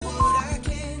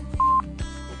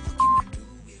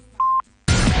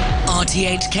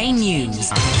RTHK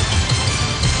News.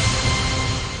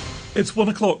 It's 1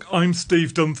 o'clock. I'm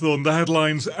Steve Dunthorne. The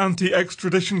headlines: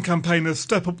 anti-extradition campaigners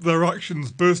step up their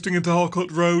actions, bursting into Harcourt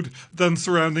Road, then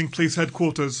surrounding police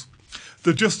headquarters.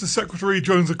 The Justice Secretary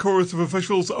joins a chorus of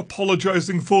officials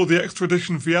apologising for the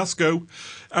extradition fiasco.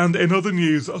 And in other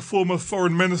news, a former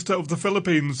foreign minister of the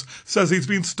Philippines says he's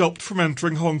been stopped from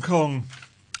entering Hong Kong.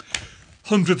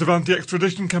 Hundreds of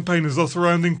anti-extradition campaigners are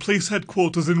surrounding police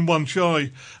headquarters in Wan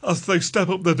Chai as they step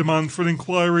up their demand for an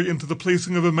inquiry into the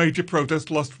policing of a major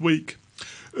protest last week.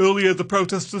 Earlier, the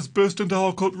protesters burst into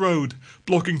Harcourt Road,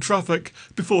 blocking traffic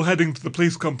before heading to the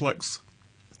police complex.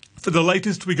 For the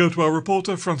latest, we go to our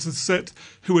reporter, Francis Sitt,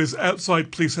 who is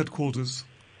outside police headquarters.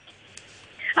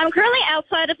 I'm currently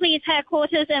outside the police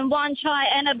headquarters in Wan Chai,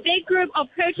 and a big group of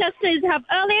protesters have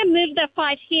earlier moved their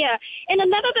fight here. In a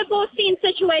never-before-seen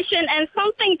situation, and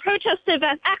something protesters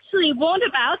have actually warned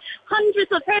about,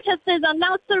 hundreds of protesters are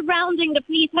now surrounding the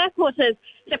police headquarters.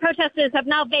 The protesters have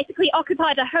now basically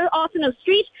occupied the whole Arsenal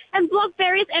Street and blocked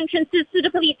various entrances to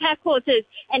the police headquarters.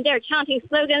 And they're chanting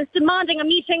slogans demanding a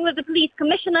meeting with the police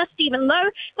commissioner, Stephen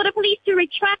Low, for the police to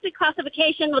retract the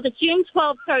classification of the June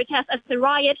 12 protest as a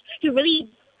riot, to release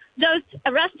those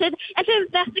arrested, and to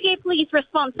investigate police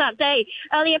response that day.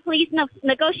 Earlier, police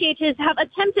negotiators have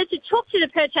attempted to talk to the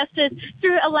protesters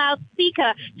through a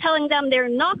loudspeaker, telling them they're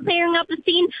not clearing up the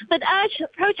scene, but urge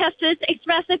protesters to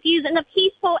express their views in a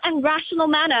peaceful and rational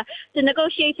manner. The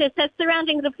negotiators said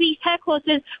surrounding the police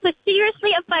headquarters would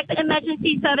seriously affect the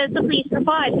emergency service the police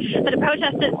provide. But the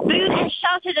protesters booed and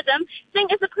shouted at them, saying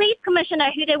it's the police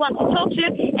commissioner who they want to talk to,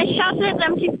 and shouted at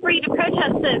them to free the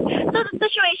protesters. So the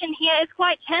situation here is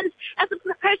quite tense, as the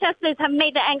protesters have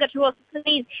made their anger towards the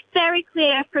police very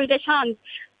clear through their chants.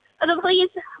 The police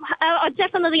are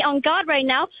definitely on guard right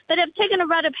now, but have taken a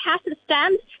rather passive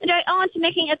stance and are on to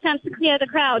making attempts to clear the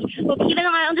crowd. We'll keep an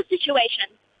eye on the situation.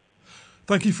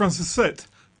 Thank you, Francis Sitt.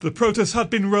 The protests had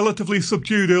been relatively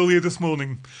subdued earlier this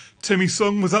morning. Timmy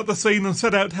Sung was at the scene and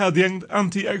set out how the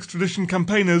anti-extradition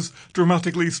campaigners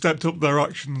dramatically stepped up their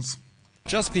actions.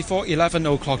 Just before 11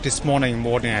 o'clock this morning,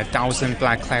 more than 1,000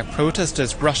 black-clad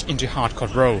protesters rushed into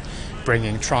Harcourt Road,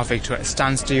 bringing traffic to a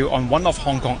standstill on one of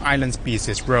Hong Kong Island's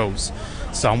busiest roads.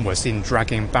 Some were seen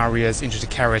dragging barriers into the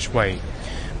carriageway.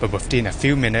 But within a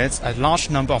few minutes, a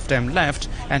large number of them left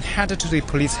and headed to the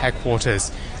police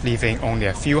headquarters, leaving only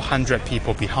a few hundred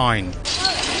people behind.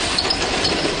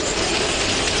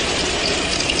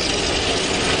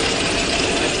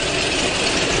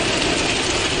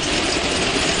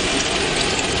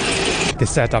 They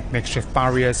set up makeshift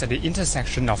barriers at the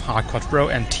intersection of Harcourt Road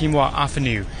and Timor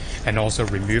Avenue, and also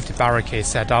removed the barricades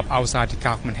set up outside the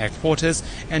government headquarters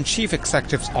and chief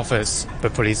executive's office.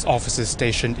 But police officers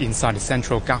stationed inside the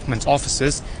central government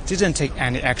offices didn't take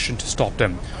any action to stop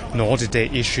them, nor did they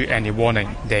issue any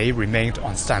warning. They remained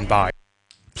on standby.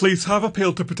 Police have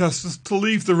appealed to protesters to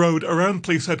leave the road around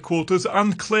police headquarters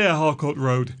and clear Harcourt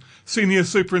Road. Senior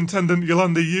Superintendent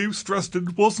Yolanda Yu stressed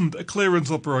it wasn't a clearance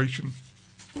operation.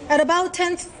 At about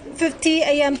 10:50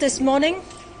 a.m. this morning,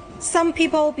 some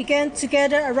people began to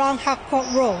gather around Harcourt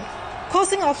Road,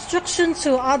 causing obstruction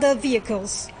to other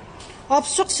vehicles.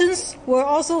 Obstructions were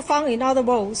also found in other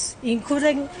roads,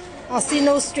 including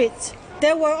Arsenal Street.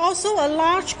 There were also a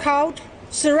large crowd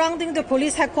surrounding the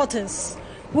police headquarters,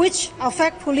 which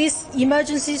affect police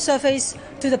emergency service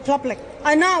to the public.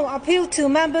 I now appeal to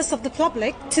members of the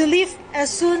public to leave as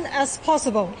soon as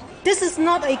possible. This is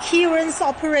not a clearance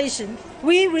operation.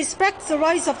 We respect the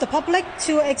rights of the public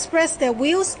to express their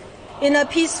views in a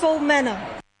peaceful manner.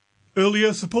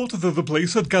 Earlier, supporters of the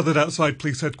police had gathered outside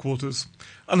police headquarters.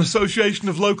 An association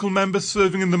of local members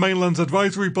serving in the mainland's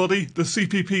advisory body, the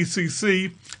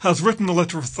CPPCC, has written a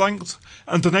letter of thanks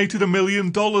and donated $1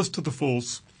 million to the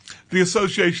force. The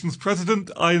association's president,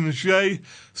 Ian Jay,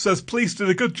 says police did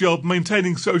a good job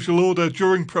maintaining social order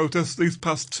during protests these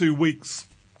past 2 weeks.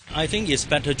 I think it's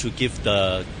better to give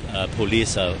the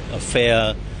police a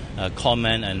fair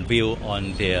comment and view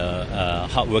on their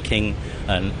hardworking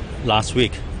last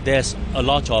week. There's a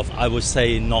lot of, I would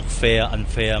say, not fair,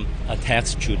 unfair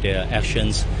attacks to their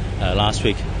actions last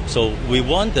week. So we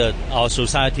want our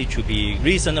society to be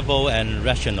reasonable and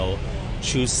rational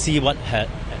to see what had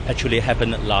actually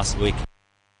happened last week.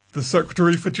 The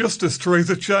Secretary for Justice,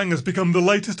 Teresa Chang, has become the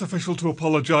latest official to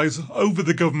apologise over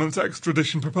the government's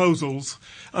extradition proposals,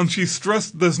 and she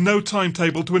stressed there's no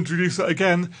timetable to introduce it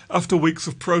again after weeks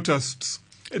of protests.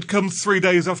 It comes 3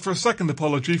 days after a second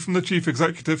apology from the Chief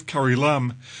Executive, Carrie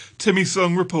Lam. Timmy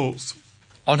Sung reports.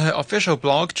 On her official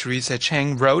blog, Teresa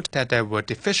Chang wrote that there were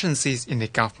deficiencies in the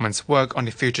government's work on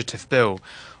the fugitive bill.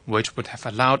 which would have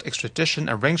allowed extradition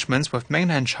arrangements with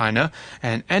mainland China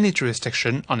and any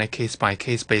jurisdiction on a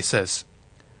case-by-case basis.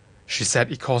 She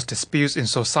said it caused disputes in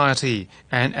society,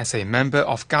 and as a member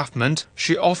of government,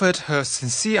 she offered her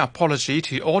sincere apology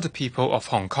to all the people of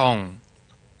Hong Kong.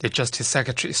 The Justice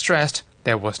Secretary stressed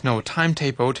there was no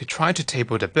timetable to try to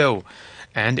table the bill,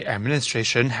 and the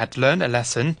administration had learned a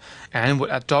lesson and would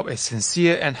adopt a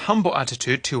sincere and humble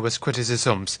attitude towards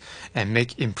criticisms and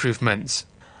make improvements.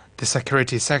 The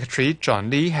Security Secretary, John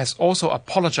Lee, has also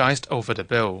apologized over the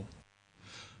bill.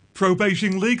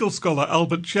 Pro-Beijing legal scholar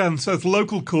Albert Chen says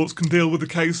local courts can deal with the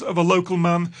case of a local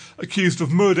man accused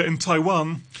of murder in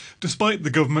Taiwan, despite the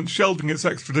government shelving its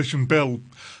extradition bill.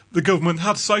 The government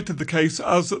had cited the case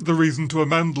as the reason to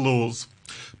amend laws.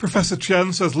 Professor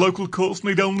Chen says local courts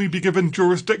need only be given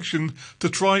jurisdiction to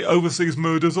try overseas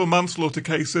murders or manslaughter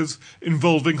cases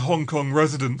involving Hong Kong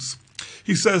residents.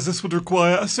 He says this would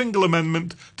require a single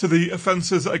amendment to the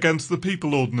Offences Against the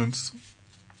People Ordinance.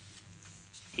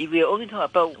 If we are only talking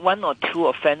about one or two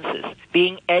offences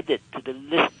being added to the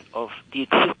list of the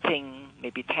existing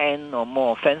maybe 10 or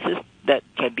more offences that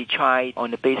can be tried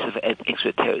on the basis of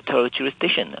extraterritorial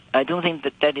jurisdiction, I don't think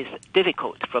that is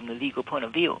difficult from the legal point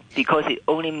of view, because it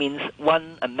only means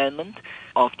one amendment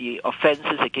of the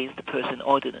Offences Against the Person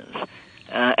Ordinance.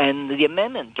 And the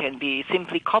amendment can be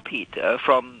simply copied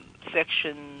from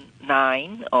Section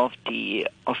 9 of the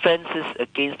Offences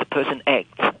Against the Person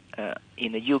Act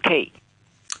in the UK.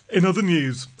 In other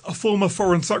news, a former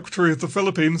Foreign Secretary of the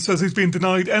Philippines says he's been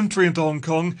denied entry into Hong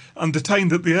Kong and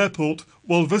detained at the airport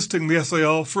while visiting the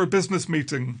SAR for a business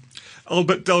meeting.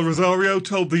 Albert Del Rosario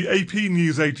told the AP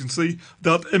news agency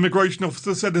that immigration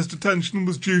officers said his detention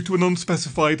was due to an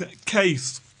unspecified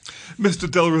case.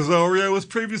 Mr. Del Rosario has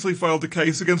previously filed a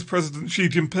case against President Xi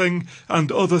Jinping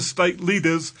and other state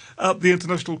leaders at the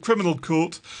International Criminal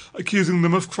Court, accusing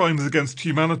them of crimes against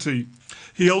humanity.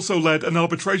 He also led an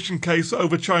arbitration case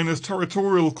over China's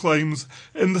territorial claims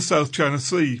in the South China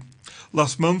Sea.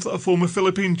 Last month, a former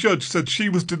Philippine judge said she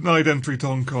was denied entry to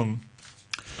Hong Kong.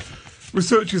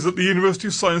 Researchers at the University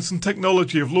of Science and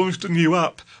Technology have launched a new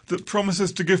app that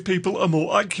promises to give people a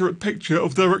more accurate picture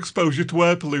of their exposure to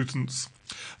air pollutants.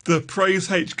 The Praise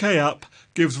HK app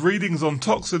gives readings on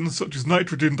toxins such as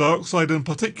nitrogen dioxide and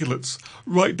particulates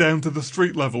right down to the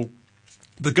street level.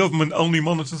 The government only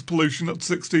monitors pollution at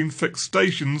 16 fixed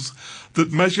stations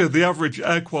that measure the average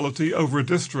air quality over a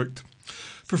district.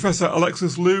 Professor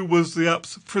Alexis Liu was the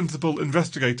app's principal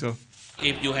investigator.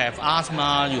 If you have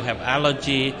asthma, you have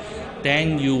allergy,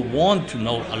 then you want to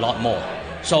know a lot more.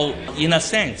 So in a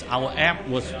sense, our app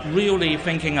was really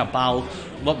thinking about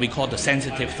what we call the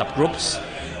sensitive subgroups.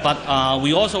 But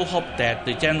we also hope that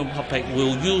the general public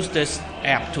will use this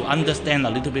app to understand a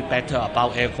little bit better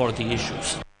about air quality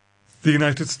issues. The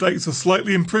United States has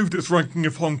slightly improved its ranking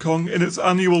of Hong Kong in its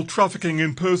annual Trafficking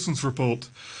in Persons report.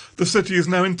 The city is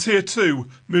now in Tier 2,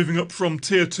 moving up from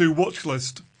Tier 2 watch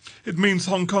list. It means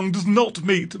Hong Kong does not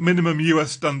meet minimum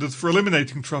US standards for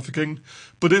eliminating trafficking,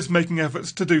 but is making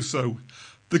efforts to do so.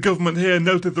 The government here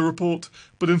noted the report,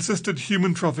 but insisted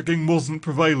human trafficking wasn't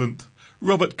prevalent.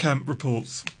 Robert Kemp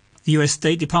reports. The US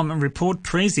State Department report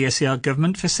praised the SAR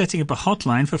government for setting up a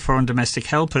hotline for foreign domestic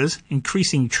helpers,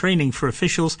 increasing training for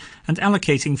officials and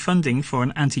allocating funding for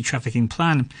an anti-trafficking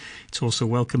plan. It also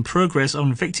welcomed progress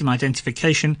on victim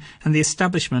identification and the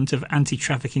establishment of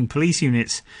anti-trafficking police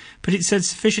units. But it said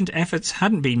sufficient efforts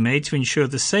hadn't been made to ensure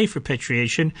the safe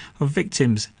repatriation of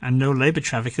victims and no labour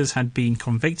traffickers had been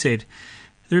convicted.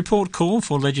 The report called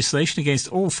for legislation against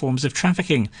all forms of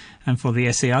trafficking and for the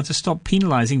SAR to stop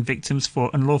penalising victims for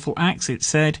unlawful acts it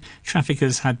said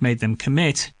traffickers had made them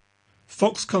commit.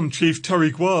 Foxconn chief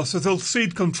Terry Gua says he'll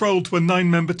cede control to a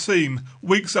 9-member team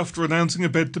weeks after announcing a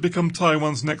bid to become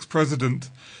Taiwan's next president.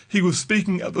 He was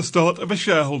speaking at the start of a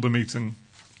shareholder meeting.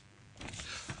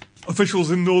 Officials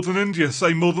in northern India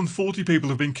say more than 40 people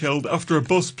have been killed after a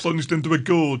bus plunged into a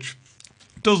gorge.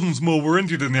 Dozens more were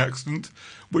injured in the accident,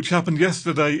 which happened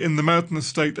yesterday in the mountainous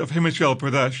state of Himachal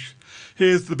Pradesh.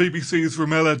 Here's the BBC's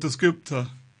Rumela Dasgupta.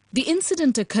 The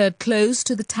incident occurred close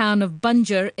to the town of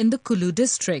Banjar in the Kulu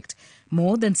district.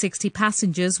 More than 60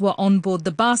 passengers were on board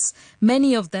the bus.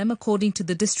 Many of them, according to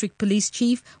the district police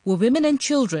chief, were women and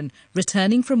children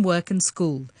returning from work and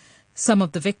school. Some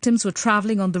of the victims were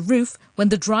travelling on the roof when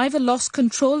the driver lost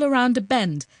control around a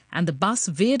bend and the bus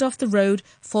veered off the road,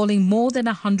 falling more than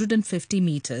 150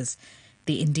 metres.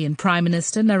 The Indian Prime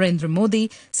Minister Narendra Modi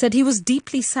said he was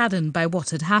deeply saddened by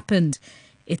what had happened.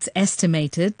 It's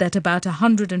estimated that about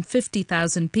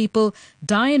 150,000 people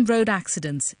die in road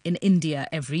accidents in India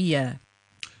every year.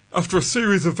 After a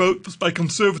series of votes by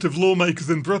Conservative lawmakers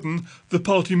in Britain, the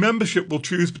party membership will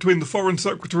choose between the Foreign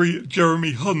Secretary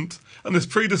Jeremy Hunt and his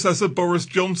predecessor Boris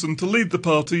Johnson to lead the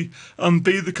party and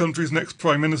be the country's next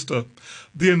Prime Minister.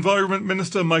 The Environment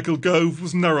Minister Michael Gove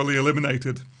was narrowly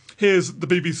eliminated. Here's the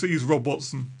BBC's Rob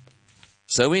Watson.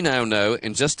 So we now know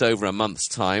in just over a month's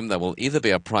time there will either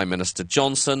be a Prime Minister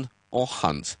Johnson or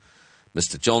Hunt.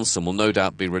 Mr Johnson will no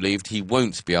doubt be relieved he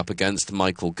won't be up against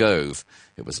Michael Gove.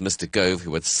 It was Mr Gove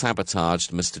who had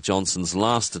sabotaged Mr Johnson's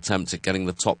last attempt at getting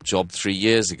the top job 3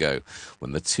 years ago,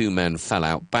 when the two men fell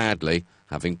out badly,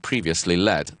 having previously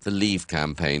led the Leave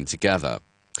campaign together.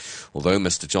 Although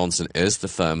Mr Johnson is the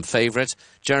firm favourite,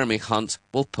 Jeremy Hunt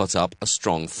will put up a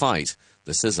strong fight.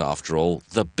 This is, after all,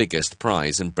 the biggest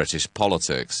prize in British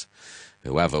politics.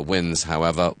 Whoever wins,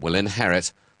 however, will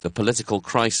inherit the political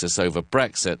crisis over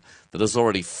Brexit that has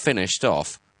already finished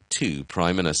off 2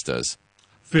 prime ministers.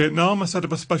 Vietnam has set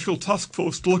up a special task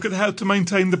force to look at how to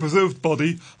maintain the preserved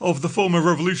body of the former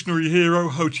revolutionary hero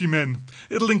Ho Chi Minh.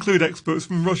 It'll include experts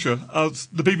from Russia, as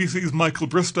the BBC's Michael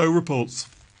Bristow reports.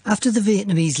 After the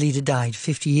Vietnamese leader died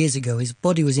 50 years ago, his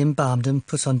body was embalmed and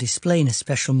put on display in a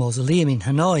special mausoleum in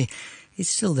Hanoi. It's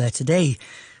still there today.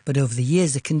 But over the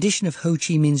years, the condition of Ho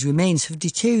Chi Minh's remains have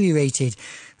deteriorated.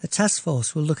 The task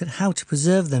force will look at how to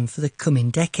preserve them for the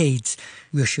coming decades.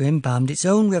 Russia embalmed its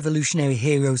own revolutionary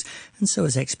heroes, and so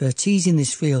has expertise in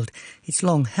this field. It's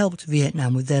long helped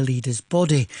Vietnam with their leader's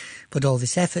body. But all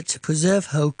this effort to preserve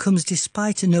Ho comes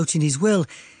despite a note in his will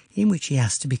in which he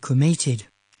asked to be cremated.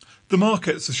 The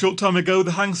markets. A short time ago,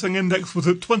 the Hang Seng Index was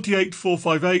at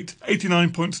 28,458,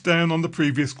 89 points down on the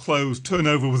previous close.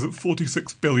 Turnover was at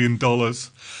 $46 billion.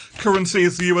 Currency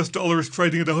is the US dollar is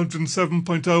trading at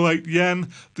 107.08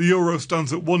 yen, the euro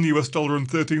stands at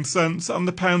 $1 and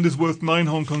the pound is worth 9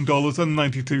 Hong Kong dollars and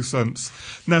 92 cents.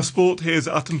 Now sport, here's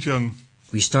Atan Chung.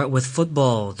 We start with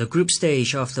football. The group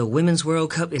stage of the Women's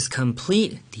World Cup is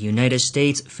complete. The United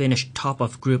States finished top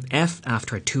of Group F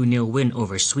after a 2-0 win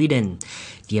over Sweden.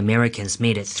 The Americans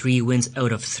made it 3 wins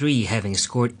out of 3, having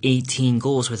scored 18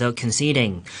 goals without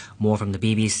conceding. More from the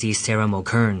BBC's Sarah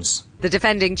Mulkerns. The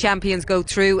defending champions go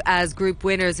through as group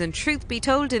winners, and truth be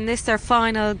told, in this their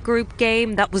final group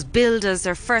game that was billed as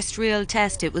their first real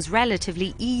test, it was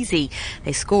relatively easy.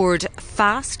 They scored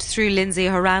fast through Lindsay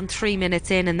Horan 3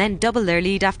 minutes in and then doubled their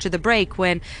lead after the break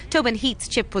when Tobin Heath's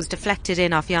chip was deflected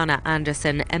in off Jana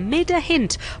Anderson amid a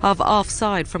hint of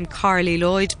offside from Carly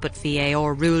Lloyd, but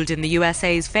VAR ruled in the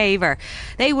USA's favour.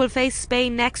 They will face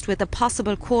Spain next, with a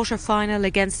possible quarter-final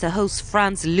against the host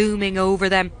France looming over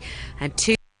them, and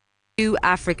two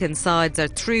African sides are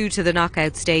through to the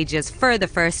knockout stages for the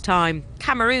first time.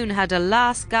 Cameroon had a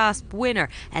last gasp winner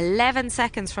 11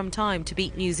 seconds from time to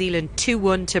beat New Zealand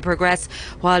 2-1 to progress,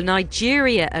 while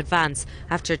Nigeria advance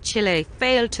after Chile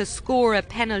failed to score a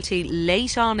penalty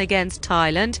late on against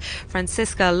Thailand.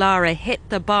 Francisca Lara hit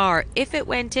the bar. If it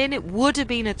went in, it would have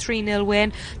been a 3-0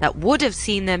 win that would have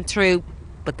seen them through,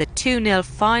 but the 2-0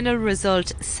 final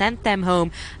result sent them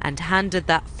home and handed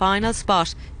that final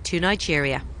spot to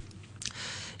Nigeria.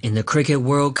 In the Cricket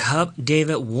World Cup,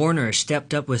 David Warner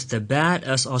stepped up with the bat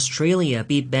as Australia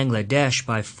beat Bangladesh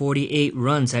by 48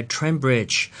 runs at Trent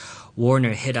Bridge.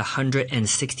 Warner hit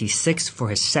 166 for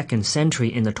his second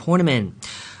century in the tournament.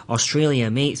 Australia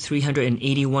made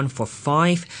 381 for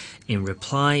 5. In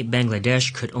reply,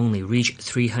 Bangladesh could only reach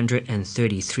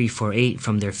 333 for 8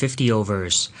 from their 50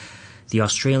 overs. The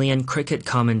Australian cricket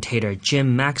commentator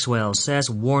Jim Maxwell says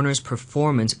Warner's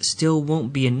performance still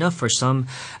won't be enough for some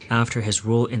after his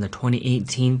role in the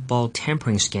 2018 ball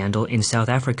tampering scandal in South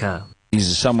Africa. He's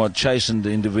a somewhat chastened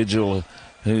individual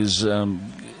who's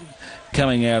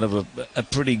coming out of a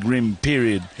pretty grim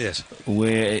period, yes,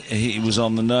 where he was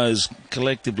on the nose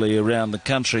collectively around the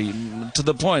country, to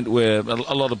the point where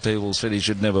a lot of people said he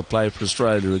should never play for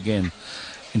Australia again.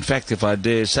 In fact, if I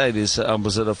dare say this, I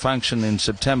was at a function in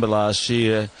September last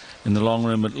year in the long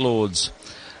room at Lord's,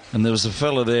 and there was a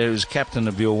fella there who's captain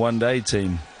of your one-day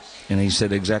team, and he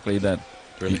said exactly that.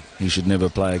 Really? He should never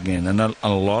play again. And a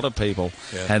lot of people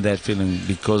had that feeling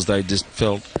because they just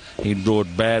felt he brought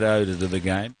bad odour to the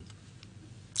game.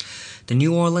 The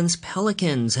New Orleans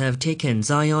Pelicans have taken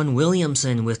Zion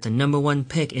Williamson with the #1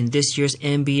 pick in this year's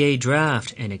NBA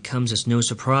draft, and it comes as no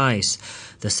surprise.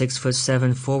 The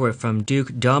 6'7" forward from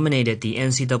Duke dominated the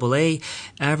NCAA,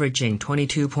 averaging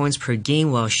 22 points per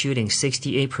game while shooting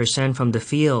 68% from the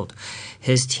field.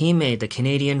 His teammate, the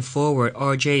Canadian forward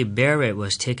R.J. Barrett,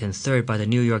 was taken third by the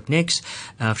New York Knicks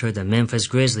after the Memphis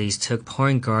Grizzlies took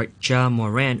point guard Ja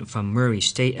Morant from Murray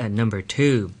State at number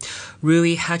 2.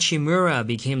 Rui Hachimura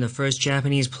became the first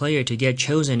Japanese player to get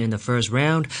chosen in the first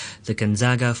round. The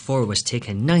Gonzaga forward was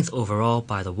taken 9th overall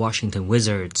by the Washington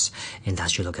Wizards. And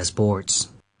that's your look at sports.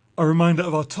 A reminder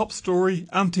of our top story: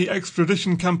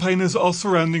 anti-extradition campaigners are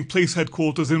surrounding police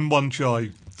headquarters in Wan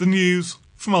Chai. The news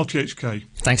from RTHK.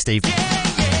 Thanks, Steve.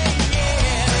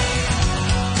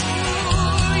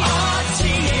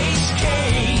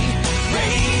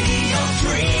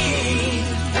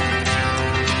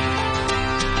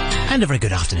 And a very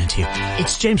good afternoon to you.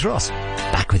 It's James Ross,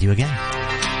 back with you again.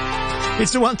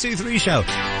 It's the 1, 2, 3 show.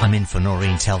 I'm in for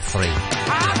Noreen Tell 3.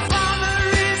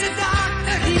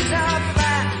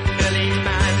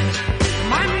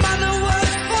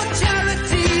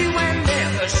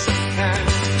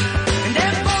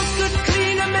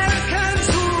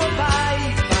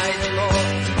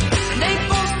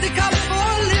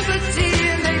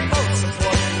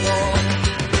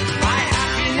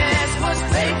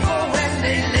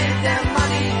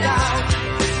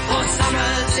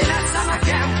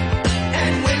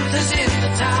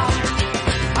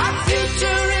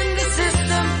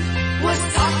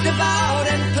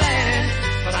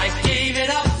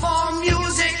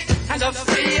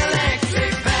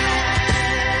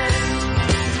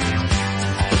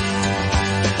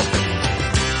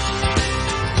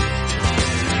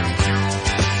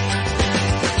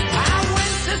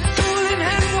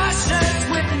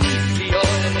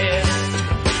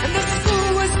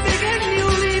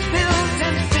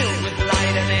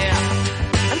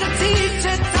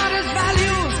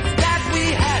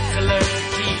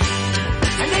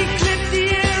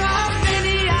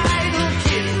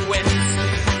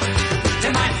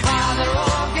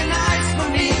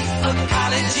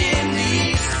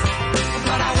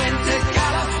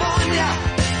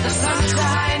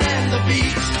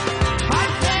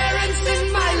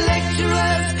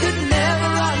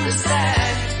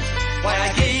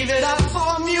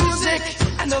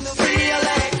 The